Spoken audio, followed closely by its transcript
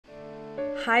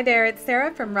Hi there, it's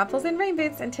Sarah from Ruffles and Rain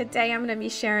Boots, and today I'm going to be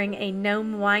sharing a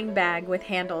gnome wine bag with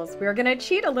handles. We're going to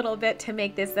cheat a little bit to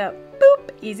make this a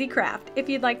boop easy craft. If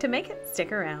you'd like to make it,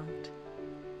 stick around.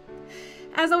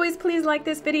 As always, please like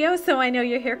this video so I know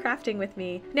you're here crafting with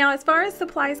me. Now, as far as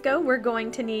supplies go, we're going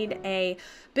to need a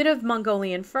bit of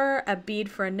Mongolian fur, a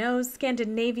bead for a nose,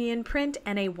 Scandinavian print,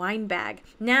 and a wine bag.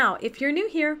 Now, if you're new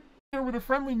here, with a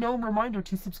friendly gnome reminder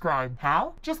to subscribe.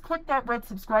 How? Just click that red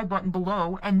subscribe button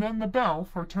below and then the bell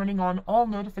for turning on all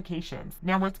notifications.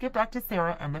 Now let's get back to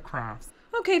Sarah and the crafts.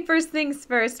 Okay, first things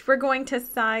first, we're going to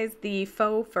size the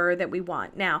faux fur that we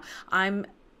want. Now, I'm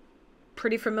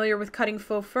pretty familiar with cutting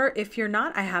faux fur. If you're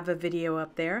not, I have a video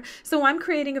up there. So I'm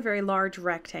creating a very large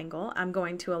rectangle. I'm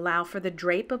going to allow for the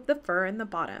drape of the fur in the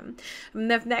bottom.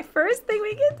 And the next first thing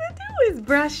we get to do is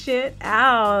brush it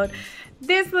out.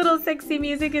 This little sexy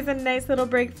music is a nice little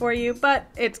break for you, but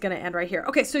it's gonna end right here.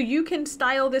 Okay, so you can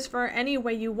style this fur any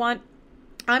way you want.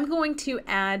 I'm going to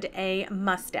add a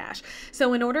mustache.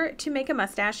 So in order to make a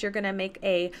mustache, you're gonna make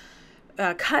a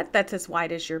cut that's as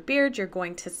wide as your beard. You're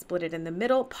going to split it in the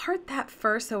middle, part that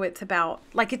fur so it's about,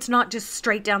 like, it's not just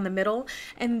straight down the middle,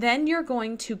 and then you're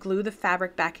going to glue the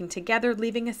fabric backing together,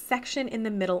 leaving a section in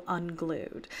the middle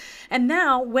unglued. And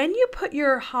now when you put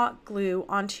your hot glue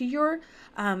onto your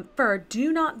fur,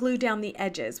 do not glue down the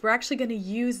edges. We're actually going to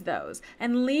use those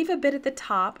and leave a bit at the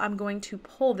top. I'm going to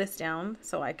pull this down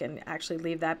so I can actually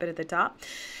leave that bit at the top,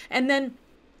 and then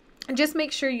just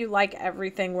make sure you like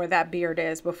everything where that beard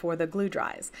is before the glue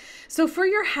dries. So for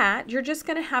your hat, you're just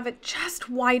going to have it just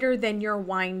wider than your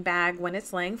wine bag when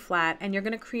it's laying flat, and you're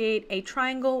going to create a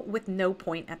triangle with no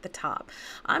point at the top.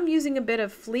 I'm using a bit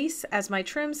of fleece as my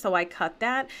trim, so I cut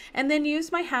that, and then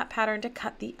use my hat pattern to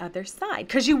cut the other side,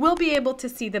 because you will be able to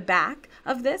see the back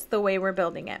of this the way we're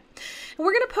building it. And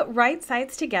we're going to put right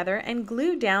sides together and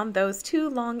glue down those two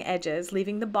long edges,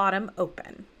 leaving the bottom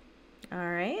open. All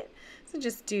right. So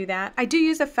just do that. I do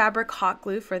use a fabric hot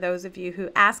glue for those of you who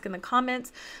ask in the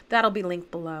comments. That'll be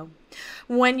linked below.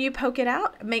 When you poke it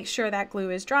out, make sure that glue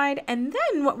is dried. And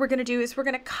then what we're going to do is we're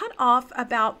going to cut off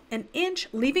about an inch,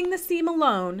 leaving the seam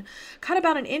alone, cut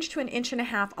about an inch to an inch and a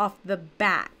half off the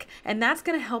back. And that's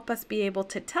going to help us be able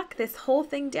to tuck this whole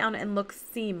thing down and look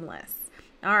seamless.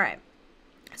 All right.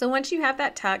 So once you have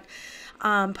that tucked,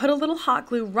 put a little hot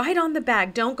glue right on the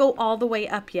bag. Don't go all the way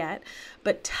up yet,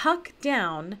 but tuck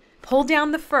down. Pull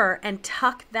down the fur and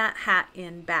tuck that hat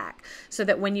in back so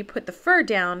that when you put the fur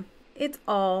down, it's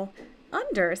all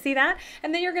under. See that?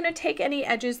 And then you're going to take any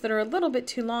edges that are a little bit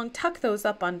too long, tuck those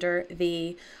up under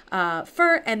the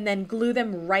fur, and then glue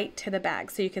them right to the bag.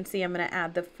 So you can see I'm going to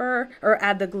add the fur, or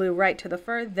add the glue right to the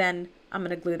fur, then I'm going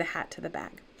to glue the hat to the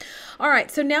bag. All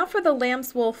right, so now for the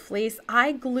lamb's wool fleece,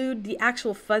 I glued the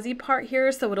actual fuzzy part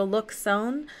here so it'll look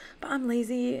sewn, but I'm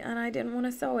lazy and I didn't want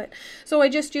to sew it. So I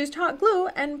just used hot glue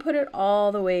and put it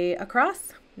all the way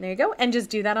across. There you go. And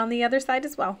just do that on the other side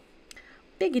as well.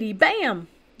 Biggity bam!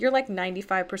 You're like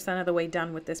 95% of the way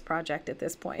done with this project at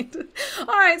this point. All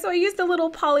right, so I used a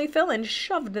little polyfill and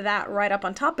shoved that right up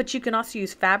on top, but you can also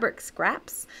use fabric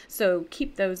scraps, so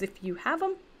keep those if you have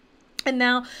them. And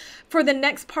now for the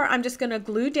next part, I'm just going to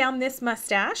glue down this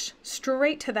mustache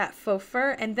straight to that faux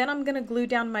fur, and then I'm going to glue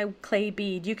down my clay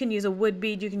bead. You can use a wood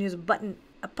bead, you can use a button,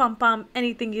 a pom-pom,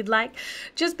 anything you'd like.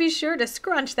 Just be sure to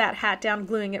scrunch that hat down,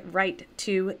 gluing it right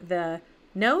to the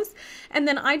nose. And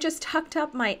then I just tucked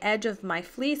up my edge of my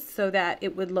fleece so that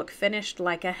it would look finished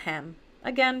like a hem.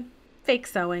 Again, fake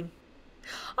sewing.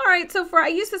 All right, so I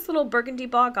used this little burgundy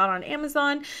ball, got on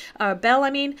Amazon, bell,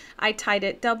 I tied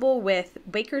it double with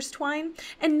baker's twine.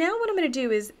 And now what I'm going to do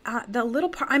is the little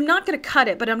part, I'm not going to cut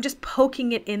it, but I'm just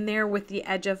poking it in there with the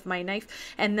edge of my knife.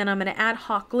 And then I'm going to add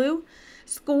hot glue,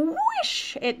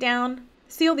 squish it down,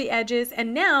 seal the edges,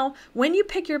 and now when you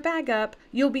pick your bag up,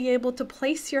 you'll be able to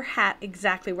place your hat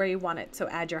exactly where you want it. So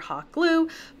add your hot glue,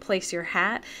 place your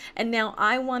hat, and now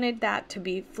I wanted that to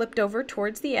be flipped over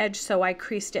towards the edge, so I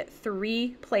creased it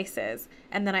 3 places,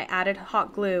 and then I added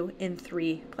hot glue in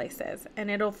 3 places, and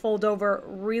it'll fold over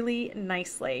really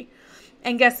nicely.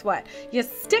 And guess what? You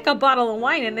stick a bottle of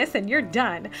wine in this and you're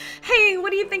done. Hey, what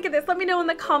do you think of this? Let me know in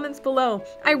the comments below.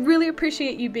 I really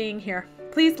appreciate you being here.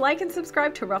 Please like and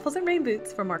subscribe to Ruffles and Rain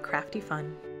Boots for more crafty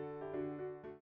fun.